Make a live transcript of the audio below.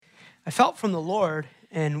I felt from the Lord,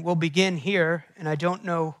 and we'll begin here, and I don't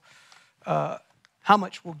know how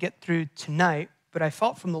much we'll get through tonight, but I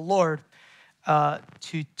felt from the Lord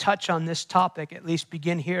to touch on this topic, at least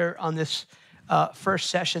begin here on this first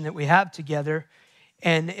session that we have together,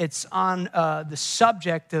 and it's on the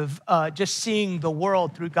subject of just seeing the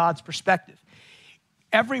world through God's perspective.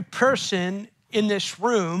 Every person in this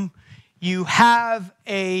room, you have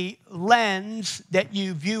a lens that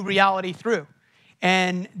you view reality through.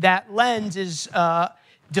 And that lens is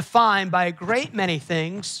defined by a great many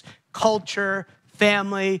things: culture,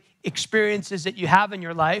 family, experiences that you have in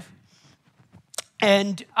your life.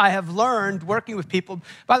 And I have learned working with people.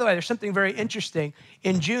 By the way, there's something very interesting.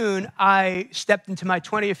 In June, I stepped into my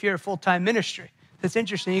 20th year of full-time ministry. That's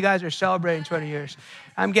interesting. You guys are celebrating 20 years.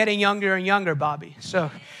 I'm getting younger and younger, Bobby.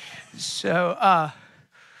 So I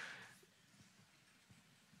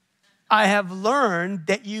have learned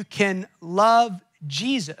that you can love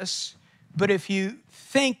Jesus, but if you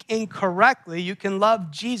think incorrectly, you can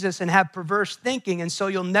love Jesus and have perverse thinking, and so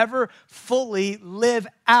you'll never fully live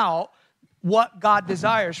out what God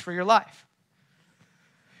desires for your life.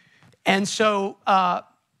 And so,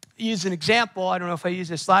 use an example. I don't know if I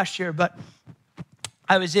used this last year, but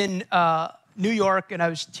I was in New York, and I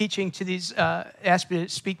was teaching to these, asked me to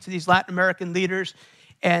speak to these Latin American leaders,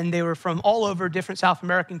 and they were from all over different South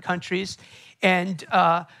American countries. And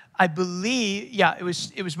I believe, it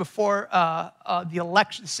was before the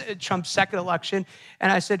election, Trump's second election.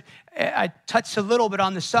 And I said, I touched a little bit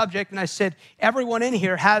on the subject, and I said, everyone in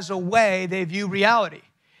here has a way they view reality.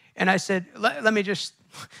 And I said, let me just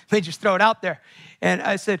throw it out there. And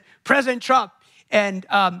I said, President Trump. And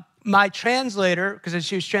my translator, because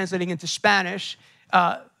she was translating into Spanish,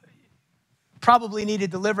 probably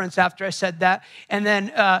needed deliverance after I said that. And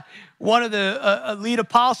then one of the lead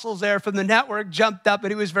apostles there from the network jumped up,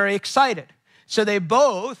 and he was very excited. So they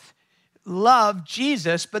both loved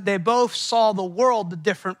Jesus, but they both saw the world a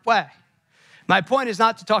different way. My point is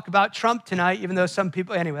not to talk about Trump tonight, even though some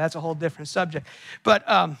people, anyway, that's a whole different subject. But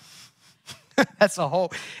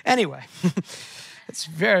anyway, it's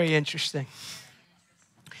very interesting.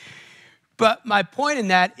 But my point in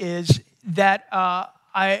that is that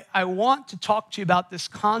I want to talk to you about this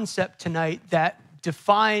concept tonight that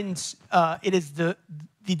defines, it is the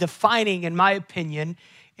defining, in my opinion,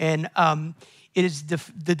 and it is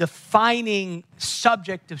the defining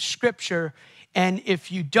subject of Scripture. And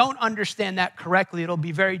if you don't understand that correctly, it'll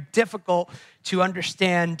be very difficult to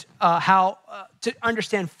understand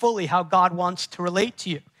fully how God wants to relate to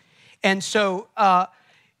you. And so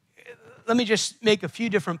let me just make a few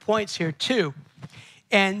different points here too.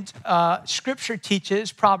 And Scripture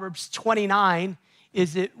teaches, Proverbs 29,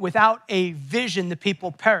 is that without a vision, the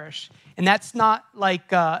people perish. And that's not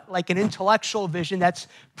like an intellectual vision. That's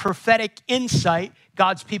prophetic insight.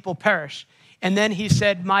 God's people perish. And then he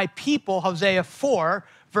said, my people, Hosea 4,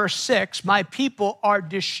 verse 6, my people are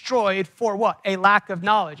destroyed for what? A lack of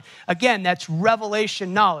knowledge. Again, that's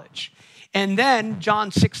revelation knowledge. And then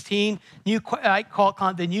John 16, I call it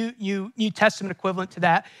kind of the New Testament equivalent to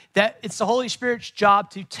that it's the Holy Spirit's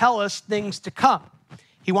job to tell us things to come.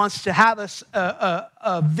 He wants to have us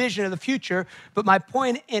a vision of the future. But my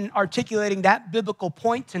point in articulating that biblical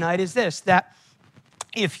point tonight is this, that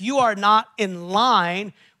if you are not in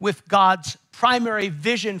line with God's primary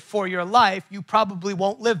vision for your life, you probably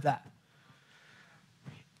won't live that.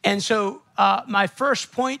 And so my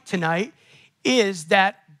first point tonight is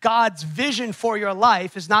that God's vision for your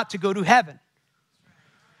life is not to go to heaven.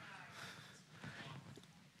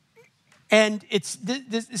 And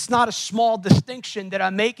it's not a small distinction that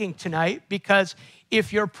I'm making tonight, because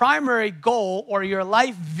if your primary goal or your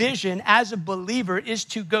life vision as a believer is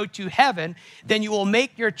to go to heaven, then you will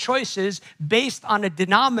make your choices based on a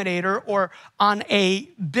denominator or on a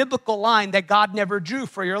biblical line that God never drew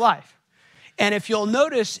for your life. And if you'll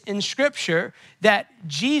notice in Scripture that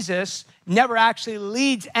Jesus never actually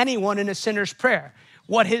leads anyone in a sinner's prayer.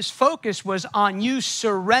 What his focus was on you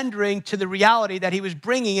surrendering to the reality that he was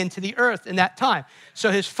bringing into the earth in that time.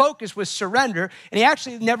 So his focus was surrender, and he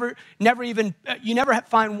actually never even, you never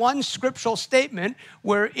find one scriptural statement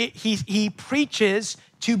where he preaches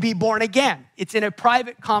to be born again. It's in a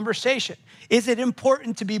private conversation. Is it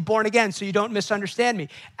important to be born again, so you don't misunderstand me?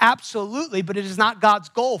 Absolutely, but it is not God's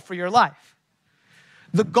goal for your life.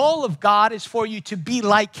 The goal of God is for you to be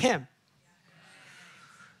like him.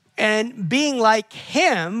 And being like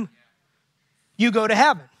him, you go to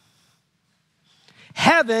heaven.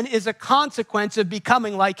 Heaven is a consequence of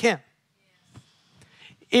becoming like him.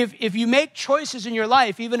 If you make choices in your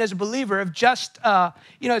life, even as a believer, of just,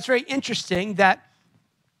 it's very interesting that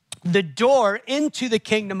the door into the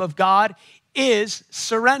kingdom of God is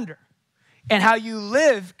surrender. And how you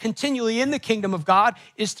live continually in the kingdom of God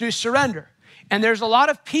is through surrender. And there's a lot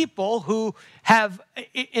of people who have,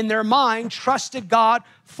 in their mind, trusted God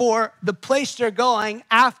for the place they're going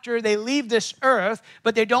after they leave this earth,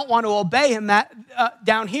 but they don't want to obey him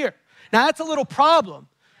down here. Now, that's a little problem,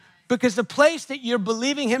 because the place that you're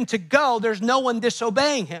believing him to go, there's no one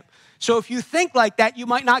disobeying him. So if you think like that, you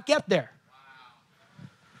might not get there.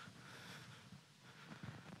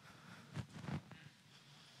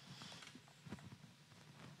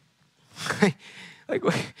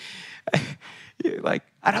 Like,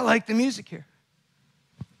 I don't like the music here.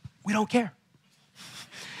 We don't care.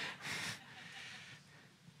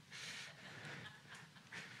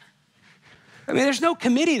 I mean, there's no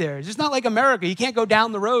committee there. It's not like America. You can't go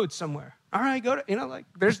down the road somewhere. All right, go to,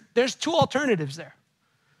 there's two alternatives there.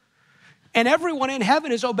 And everyone in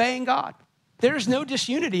heaven is obeying God. There's no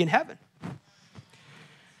disunity in heaven.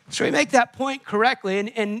 So we make that point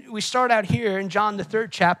correctly, and we start out here in John, the 3rd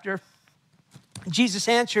chapter. Jesus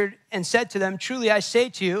answered and said to them, truly I say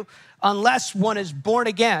to you, unless one is born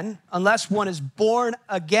again, and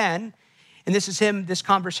this is this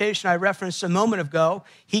conversation I referenced a moment ago,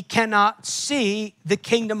 he cannot see the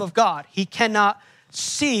kingdom of God. He cannot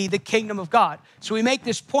see the kingdom of God. So we make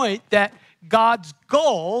this point that God's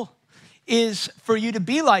goal is for you to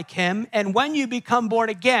be like him, and when you become born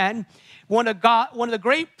again, one of the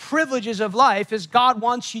great privileges of life is God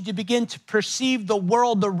wants you to begin to perceive the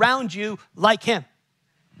world around you like him.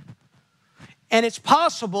 And it's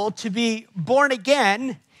possible to be born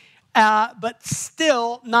again, but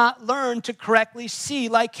still not learn to correctly see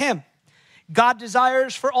like him. God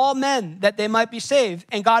desires for all men that they might be saved,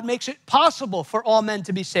 and God makes it possible for all men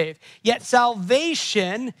to be saved. Yet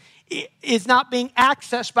salvation is not being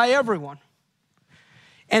accessed by everyone.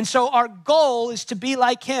 And so our goal is to be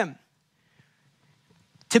like him.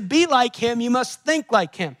 To be like him, you must think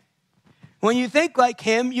like him. When you think like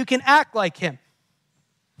him, you can act like him.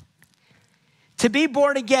 To be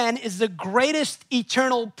born again is the greatest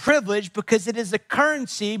eternal privilege because it is the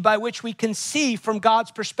currency by which we can see from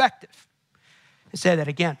God's perspective. I'll say that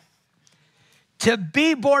again. To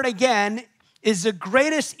be born again is the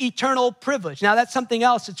greatest eternal privilege. Now, that's something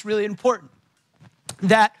else that's really important.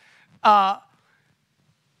 That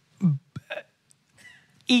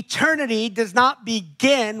eternity does not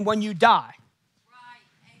begin when you die.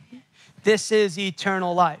 This is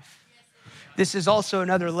eternal life. This is also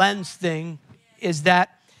another lens thing, is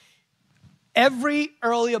that every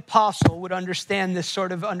early apostle would understand this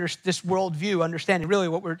sort of this worldview, understanding. Really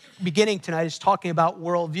what we're beginning tonight is talking about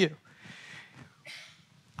worldview.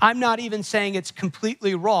 I'm not even saying it's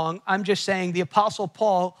completely wrong. I'm just saying the Apostle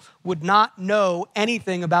Paul would not know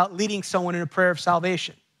anything about leading someone in a prayer of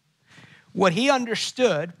salvation. What he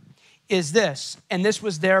understood is this, and this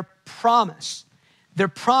was their promise. Their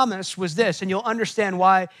promise was this, and you'll understand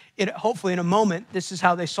why, hopefully in a moment, this is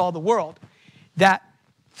how they saw the world, that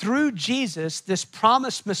through Jesus, this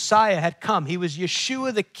promised Messiah had come. He was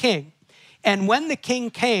Yeshua the King. And when the King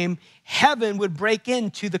came, heaven would break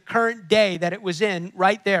into the current day that it was in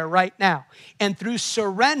right there, right now. And through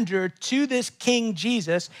surrender to this King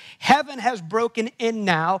Jesus, heaven has broken in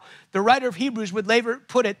now. The writer of Hebrews would later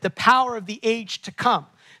put it, the power of the age to come.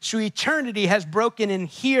 So eternity has broken in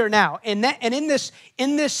here now. And in this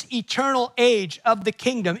eternal age of the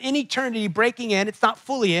kingdom, in eternity breaking in, it's not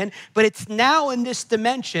fully in, but it's now in this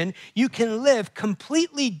dimension, you can live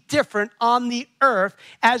completely different on the earth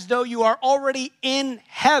as though you are already in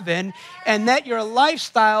heaven, and that your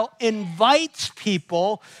lifestyle invites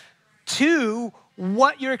people to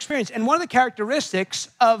what you're experiencing. And one of the characteristics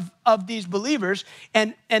of these believers,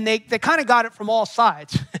 and they kind of got it from all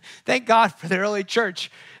sides. Thank God for the early church,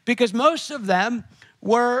 because most of them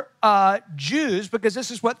were Jews, because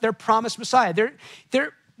this is what their promised Messiah.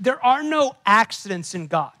 There are no accidents in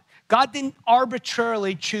God. God didn't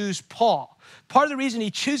arbitrarily choose Paul. Part of the reason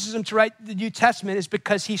he chooses him to write the New Testament is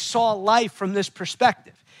because he saw life from this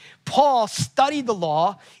perspective. Paul studied the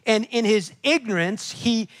law, and in his ignorance,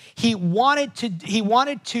 he wanted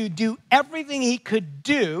to do everything he could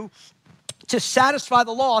do to satisfy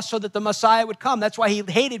the law so that the Messiah would come. That's why he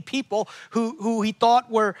hated people who he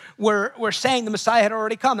thought were saying the Messiah had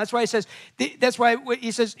already come. That's why he says, why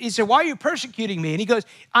are you persecuting me? And he goes,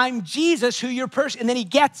 I'm Jesus who you're persecuting. And then he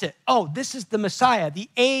gets it. Oh, this is the Messiah. The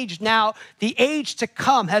age to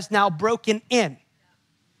come has now broken in.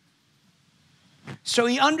 So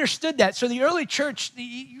he understood that. So the early church,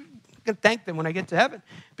 you can thank them when I get to heaven,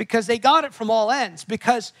 because they got it from all ends,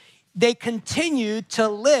 because they continued to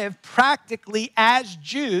live practically as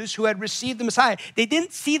Jews who had received the Messiah. They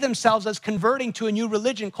didn't see themselves as converting to a new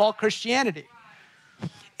religion called Christianity.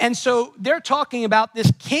 And so they're talking about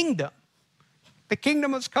this kingdom. the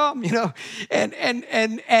kingdom has come,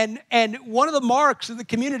 And one of the marks of the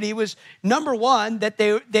community was, number one, that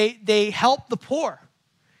they helped the poor.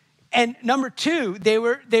 And number two, they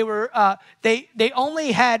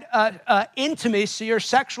only had intimacy or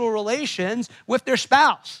sexual relations with their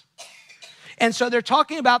spouse. And so they're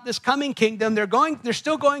talking about this coming kingdom. They're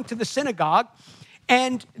still going to the synagogue,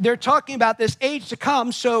 and they're talking about this age to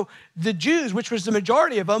come. So the Jews, which was the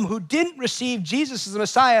majority of them, who didn't receive Jesus as the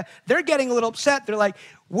Messiah, they're getting a little upset. They're like,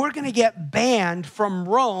 we're going to get banned from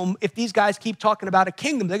Rome if these guys keep talking about a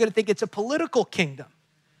kingdom. They're going to think it's a political kingdom.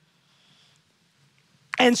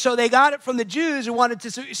 And so they got it from the Jews who wanted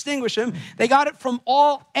to extinguish him. They got it from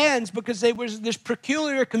all ends because there was this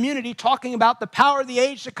peculiar community talking about the power of the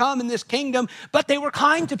age to come in this kingdom, but they were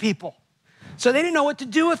kind to people. So they didn't know what to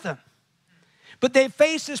do with them. But they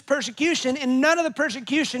faced this persecution, and none of the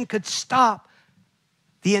persecution could stop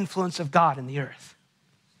the influence of God in the earth.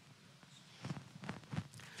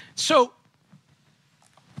 So,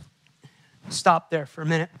 stop there for a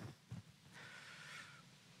minute.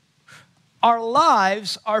 Our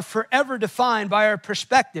lives are forever defined by our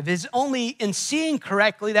perspective. It's only in seeing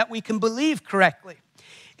correctly that we can believe correctly.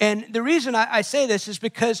 And the reason I say this is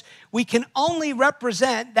because we can only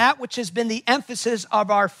represent that which has been the emphasis of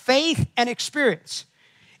our faith and experience.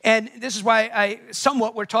 And this is why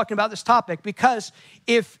we're talking about this topic, because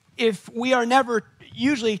if we are never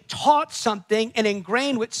usually taught something and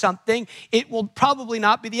ingrained with something, it will probably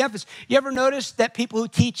not be the emphasis. You ever notice that people who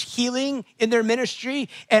teach healing in their ministry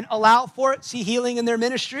and allow for it see healing in their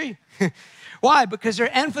ministry? Why? Because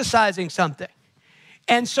they're emphasizing something.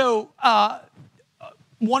 And so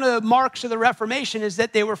one of the marks of the Reformation is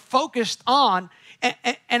that they were focused on,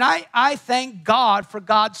 and I thank God for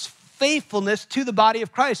God's faithfulness to the body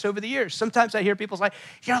of Christ over the years. Sometimes I hear people say,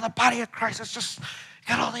 the body of Christ is just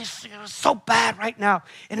got all these, it's so bad right now,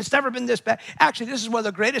 and it's never been this bad. Actually, this is one of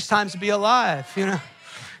the greatest times to be alive,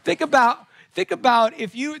 Think about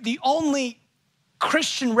if the only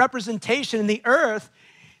Christian representation in the earth,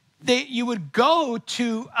 that you would go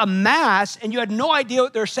to a mass and you had no idea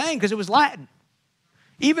what they're saying because it was Latin.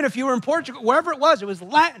 Even if you were in Portugal, wherever it was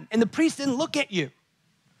Latin, and the priest didn't look at you.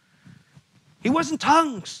 He wasn't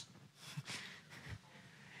tongues.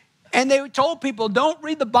 And they told people, don't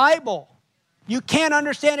read the Bible. You can't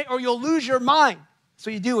understand it or you'll lose your mind. That's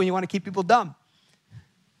what you do when you want to keep people dumb.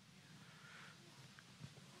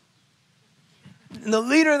 And the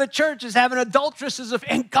leader of the church is having adulteresses,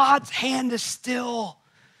 and God's hand is still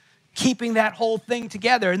keeping that whole thing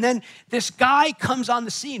together. And then this guy comes on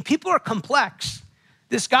the scene. People are complex.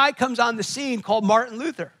 This guy comes on the scene called Martin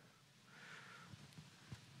Luther.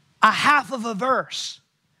 A half of a verse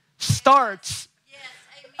starts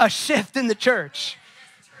a shift in the church.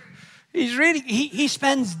 He's reading, he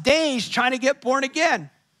spends days trying to get born again.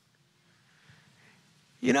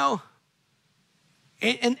 And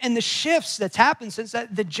the shifts that's happened since that,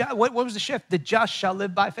 what was the shift? The just shall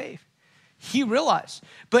live by faith. He realized.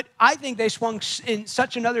 But I think they swung in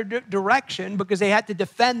such another direction because they had to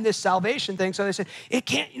defend this salvation thing. So they said, it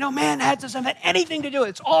can't, man doesn't have anything to do with it.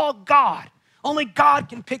 It's all God. Only God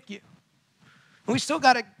can pick you. And we still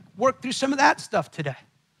got to work through some of that stuff today.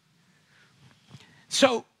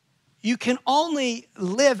 So you can only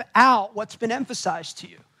live out what's been emphasized to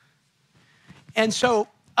you. And so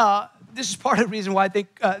this is part of the reason why I think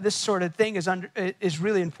this sort of thing is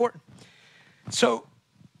really important. So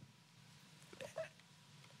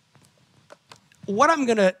what I'm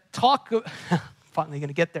going to finally going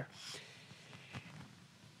to get there.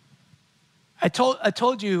 I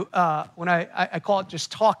told you when I call it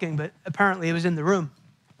just talking, but apparently it was in the room.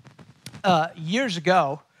 Years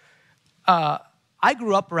ago, I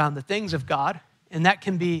grew up around the things of God, and that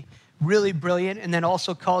can be really brilliant and then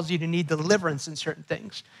also cause you to need deliverance in certain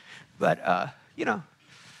things. But,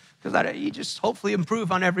 because you just hopefully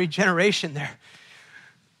improve on every generation there.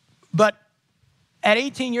 But at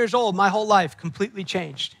 18 years old, my whole life completely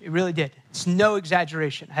changed. It really did. It's no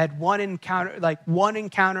exaggeration. I had one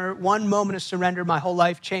moment of surrender, my whole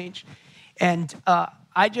life changed. And I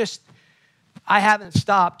haven't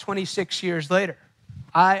stopped 26 years later.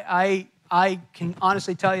 I can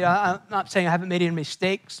honestly tell you, I'm not saying I haven't made any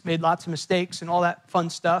mistakes, made lots of mistakes and all that fun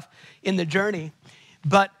stuff in the journey,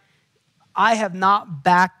 but I have not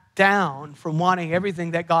backed down from wanting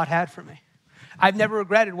everything that God had for me. I've never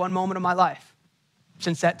regretted one moment of my life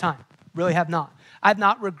since that time. Really have not. I've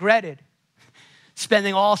not regretted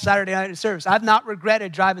spending all Saturday night in service. I've not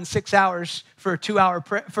regretted driving 6 hours for a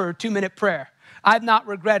 2-minute prayer. I've not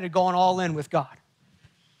regretted going all in with God.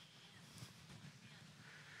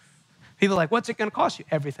 People are like, what's it going to cost you?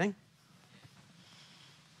 Everything.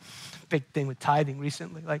 big thing with tithing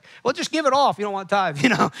recently. Like, well, just give it all if you don't want tithe, you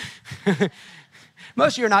know.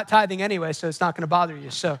 Most of you are not tithing anyway, so it's not going to bother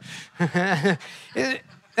you. So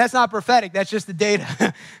that's not prophetic. That's just the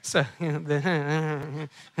data. So, you know,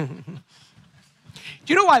 do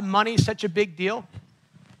you know why money is such a big deal?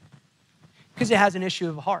 Because it has an issue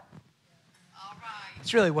of heart. All right.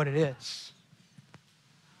 It's really what it is.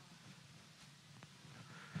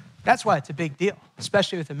 That's why it's a big deal,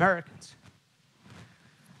 especially with Americans.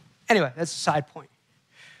 Anyway, that's a side point.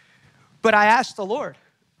 But I asked the Lord,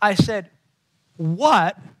 I said,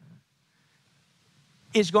 what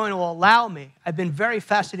is going to allow me? I've been very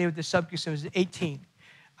fascinated with this subject since I was 18.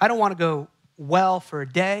 I don't want to go well for a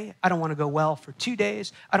day. I don't want to go well for 2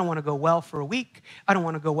 days. I don't want to go well for a week. I don't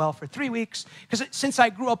want to go well for 3 weeks. Because since I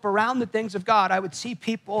grew up around the things of God, I would see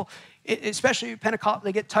people, especially Pentecost,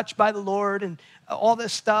 they get touched by the Lord and all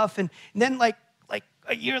this stuff. And then like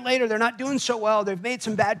a year later, they're not doing so well. They've made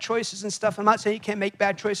some bad choices and stuff. I'm not saying you can't make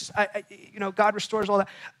bad choices. God restores all that.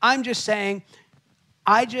 I'm just saying,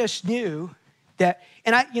 I just knew that,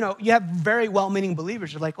 and you have very well-meaning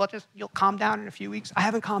believers. They're like, well, you'll calm down in a few weeks. I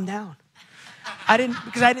haven't calmed down.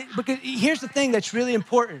 Because here's the thing that's really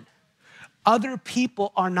important. Other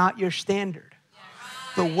people are not your standard.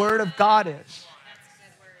 The Word of God is.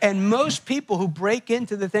 And most people who break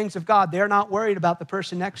into the things of God, they're not worried about the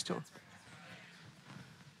person next to them.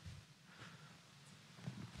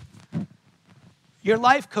 Your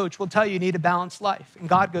life coach will tell you need a balanced life. And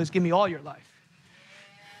God goes, give me all your life.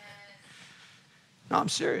 No, I'm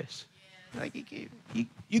serious. Like,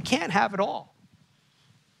 you can't have it all.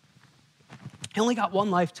 You only got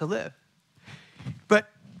one life to live. But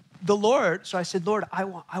the Lord, so I said, Lord, I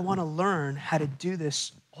want to learn how to do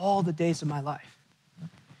this all the days of my life.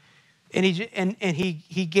 And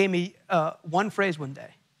he gave me one phrase one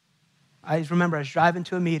day. I remember I was driving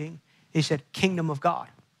to a meeting. He said, Kingdom of God.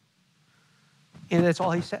 And that's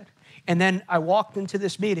all he said. And then I walked into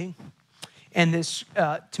this meeting, and this,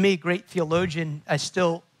 to me, great theologian,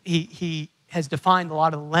 he has defined a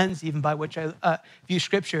lot of the lens even by which I view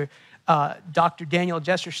Scripture. Dr. Daniel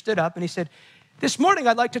Jesser stood up and he said, this morning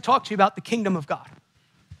I'd like to talk to you about the kingdom of God.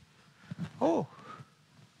 Oh.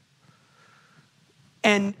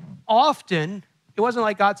 And often, it wasn't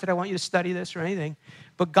like God said, I want you to study this or anything,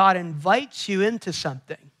 but God invites you into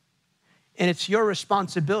something. And it's your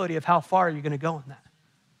responsibility of how far you're going to go in that.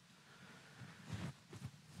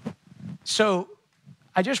 So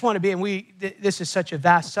I just want to be, and this is such a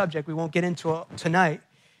vast subject, we won't get into it tonight,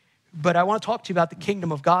 but I want to talk to you about the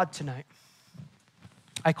kingdom of God tonight.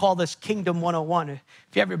 I call this Kingdom 101. If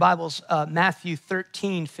you have your Bibles, Matthew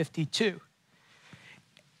 13:52.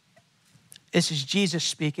 This is Jesus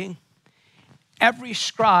speaking. Every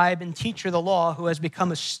scribe and teacher of the law who has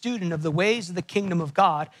become a student of the ways of the kingdom of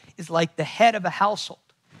God is like the head of a household.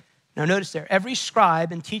 Now notice there, every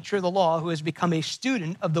scribe and teacher of the law who has become a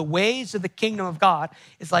student of the ways of the kingdom of God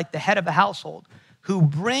is like the head of a household who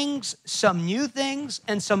brings some new things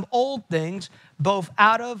and some old things both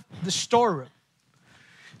out of the storeroom.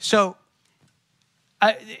 So,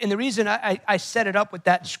 and the reason I set it up with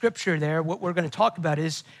that scripture there, what we're going to talk about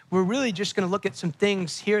is we're really just going to look at some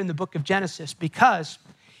things here in the book of Genesis because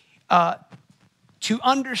to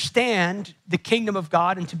understand the kingdom of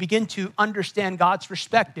God and to begin to understand God's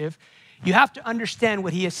perspective, you have to understand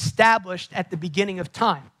what he established at the beginning of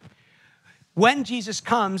time. When Jesus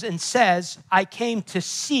comes and says, I came to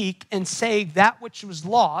seek and save that which was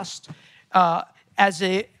lost, I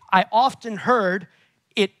often heard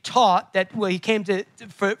it taught that, well, he came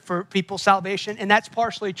for people's salvation, and that's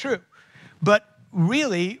partially true. But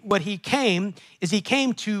really, what he came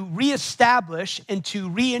to reestablish and to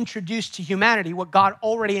reintroduce to humanity what God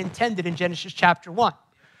already intended in Genesis chapter 1.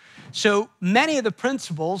 So many of the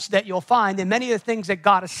principles that you'll find and many of the things that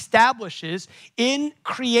God establishes in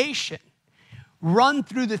creation run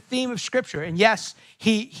through the theme of Scripture. And yes,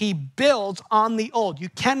 he builds on the old. You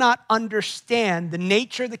cannot understand the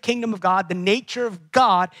nature of the kingdom of God, the nature of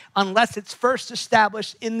God, unless it's first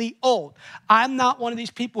established in the old. I'm not one of these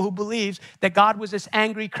people who believes that God was this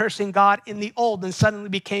angry, cursing God in the old and suddenly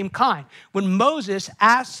became kind. When Moses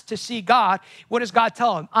asks to see God, what does God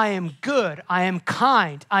tell him? I am good, I am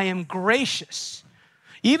kind, I am gracious.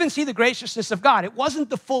 You even see the graciousness of God. It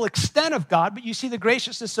wasn't the full extent of God, but you see the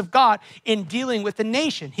graciousness of God in dealing with the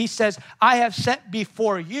nation. He says, I have set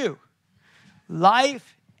before you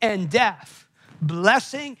life and death,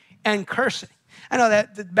 blessing and cursing. I know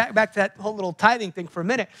that back to that whole little tithing thing for a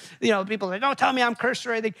minute. People are like, don't tell me I'm cursed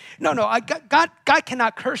or anything. No, God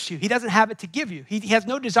cannot curse you. He doesn't have it to give you. He has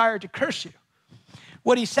no desire to curse you.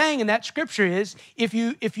 What he's saying in that scripture is, if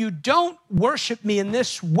you don't worship me in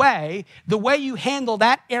this way, the way you handle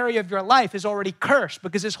that area of your life is already cursed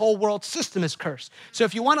because this whole world system is cursed. So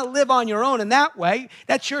if you want to live on your own in that way,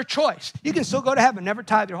 that's your choice. You can still go to heaven, never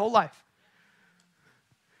tithe your whole life.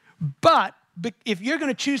 But if you're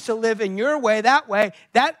going to choose to live in your way, that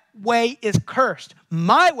way is cursed.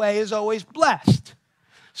 My way is always blessed.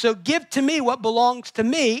 So give to me what belongs to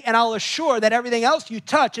me, and I'll assure that everything else you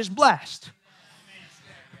touch is blessed.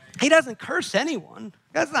 He doesn't curse anyone.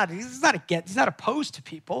 He's not opposed to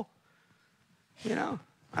people. You know,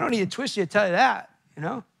 I don't need to twist you to tell you that, you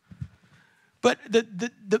know. But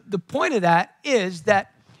the point of that is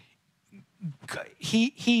that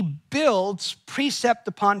he builds precept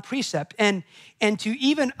upon precept. And to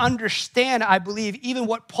even understand, I believe, even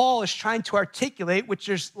what Paul is trying to articulate, which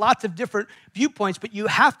there's lots of different viewpoints, but you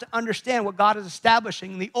have to understand what God is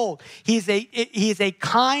establishing in the old. He's a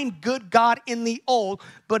kind, good God in the old,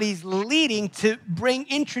 but he's leading to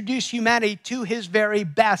introduce humanity to his very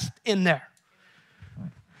best in there.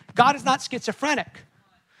 God is not schizophrenic.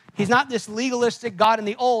 He's not this legalistic God in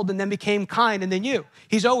the old and then became kind in the new.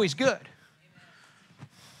 He's always good.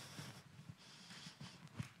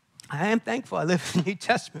 I am thankful I live in the New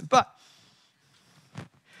Testament, but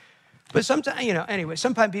sometimes, you know, anyway,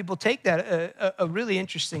 sometimes people take that a really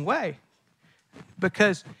interesting way,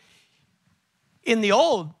 because in the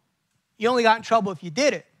old, you only got in trouble if you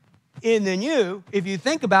did it. In the new, if you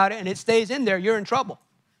think about it and it stays in there, you're in trouble.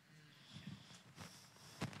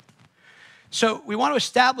 So we want to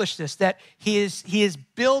establish this, that he is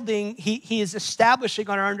establishing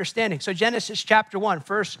on our understanding. So Genesis chapter 1,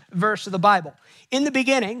 first verse of the Bible. In the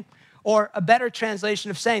beginning, or a better translation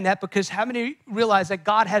of saying that, because how many realize that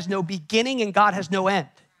God has no beginning and God has no end?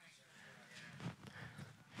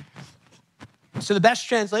 So the best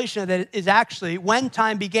translation of that is actually, when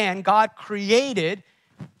time began, God created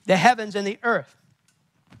the heavens and the earth.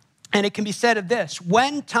 And it can be said of this: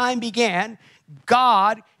 when time began,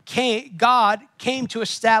 God came to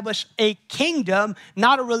establish a kingdom,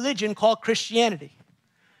 not a religion, called Christianity.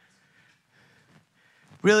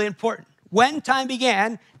 Really important. When time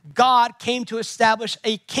began, God came to establish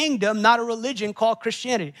a kingdom, not a religion, called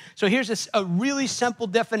Christianity. So here's a really simple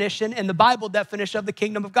definition and the Bible definition of the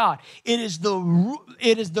kingdom of God. It is the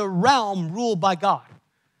realm ruled by God.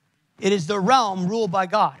 It is the realm ruled by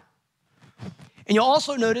God. And you'll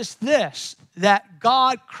also notice this, that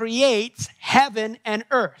God creates heaven and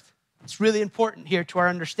earth. It's really important here to our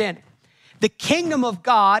understanding. The kingdom of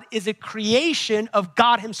God is a creation of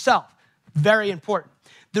God himself. Very important.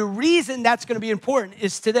 The reason that's going to be important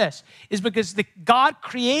is because God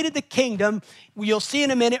created the kingdom, you'll see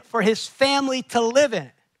in a minute, for his family to live in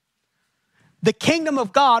it. The kingdom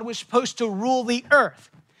of God was supposed to rule the earth.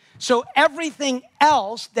 So everything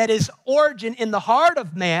else that is origin in the heart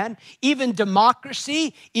of man, even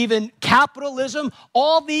democracy, even capitalism,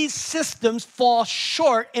 all these systems fall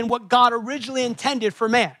short in what God originally intended for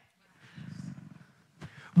man.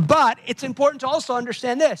 But it's important to also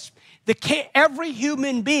understand this. Every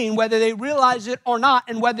human being, whether they realize it or not,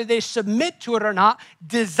 and whether they submit to it or not,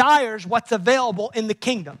 desires what's available in the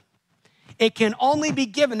kingdom. It can only be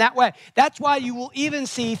given that way. That's why you will even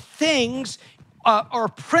see things or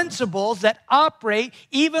principles that operate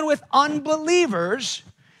even with unbelievers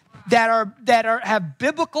that have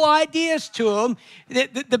biblical ideas to them.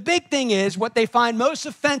 The big thing is, what they find most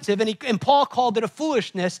offensive, and Paul called it a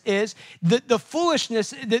foolishness, is the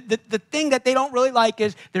foolishness, the thing that they don't really like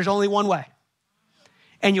is there's only one way.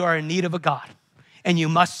 And you are in need of a God. And you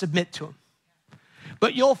must submit to him.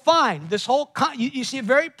 But you'll find this whole, you see it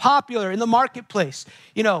very popular in the marketplace.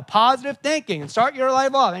 You know, positive thinking and start your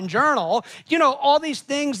life off and journal. You know, all these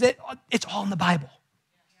things that it's all in the Bible.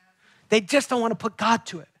 They just don't want to put God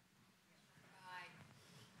to it.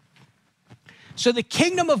 So the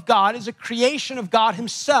kingdom of God is a creation of God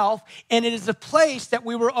himself, and it is a place that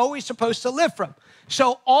we were always supposed to live from.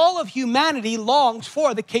 So all of humanity longs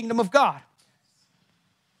for the kingdom of God.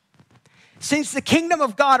 Since the kingdom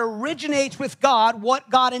of God originates with God, what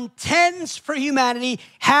God intends for humanity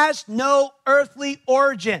has no earthly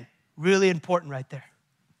origin. Really important right there.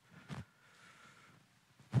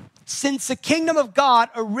 Since the kingdom of God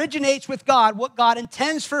originates with God, what God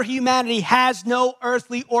intends for humanity has no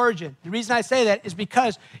earthly origin. The reason I say that is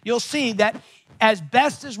because you'll see that as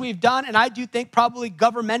best as we've done, and I do think probably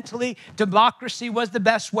governmentally, democracy was the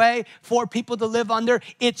best way for people to live under,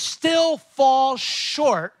 it still falls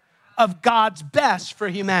short of God's best for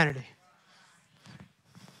humanity.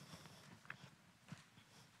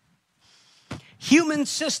 Human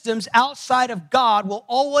systems outside of God will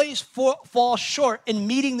always fall short in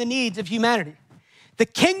meeting the needs of humanity. The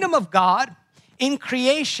kingdom of God in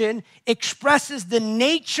creation expresses the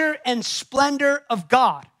nature and splendor of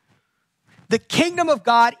God. The kingdom of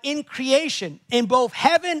God in creation, in both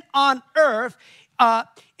heaven on earth,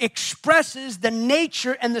 expresses the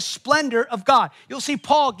nature and the splendor of God. You'll see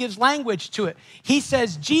Paul gives language to it. He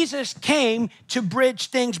says Jesus came to bridge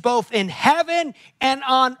things both in heaven and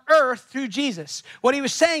on earth through Jesus. What he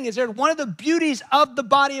was saying is that one of the beauties of the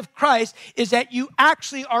body of Christ is that you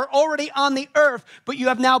actually are already on the earth, but you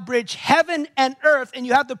have now bridged heaven and earth, and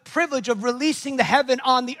you have the privilege of releasing the heaven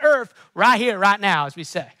on the earth right here, right now, as we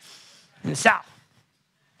say, in the South.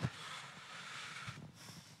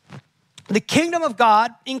 The kingdom of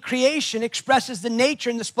God in creation expresses the nature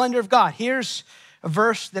and the splendor of God. Here's a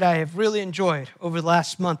verse that I have really enjoyed over the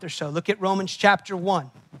last month or so. Look at Romans chapter 1.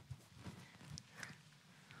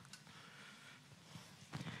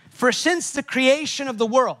 For since the creation of the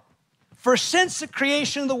world,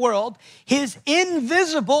 his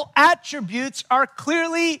invisible attributes are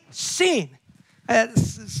clearly seen.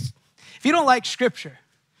 If you don't like scripture,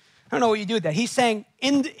 I don't know what you do with that. He's saying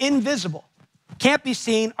invisible, can't be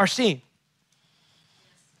seen, are seen.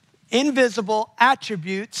 Invisible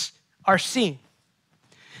attributes are seen.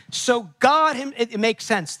 So it makes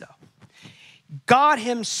sense though. God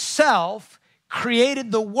himself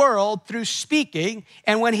created the world through speaking,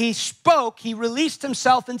 and when he spoke, he released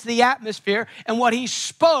himself into the atmosphere, and what he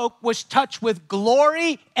spoke was touched with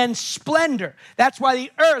glory and splendor. That's why the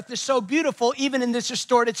earth is so beautiful even in this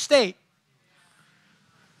distorted state.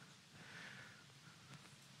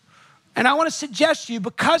 And I want to suggest to you,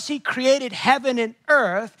 because he created heaven and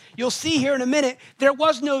earth, you'll see here in a minute, there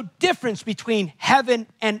was no difference between heaven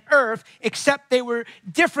and earth, except they were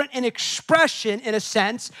different in expression in a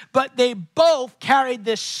sense, but they both carried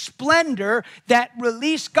this splendor that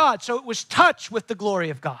released God. So it was touched with the glory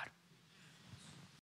of God.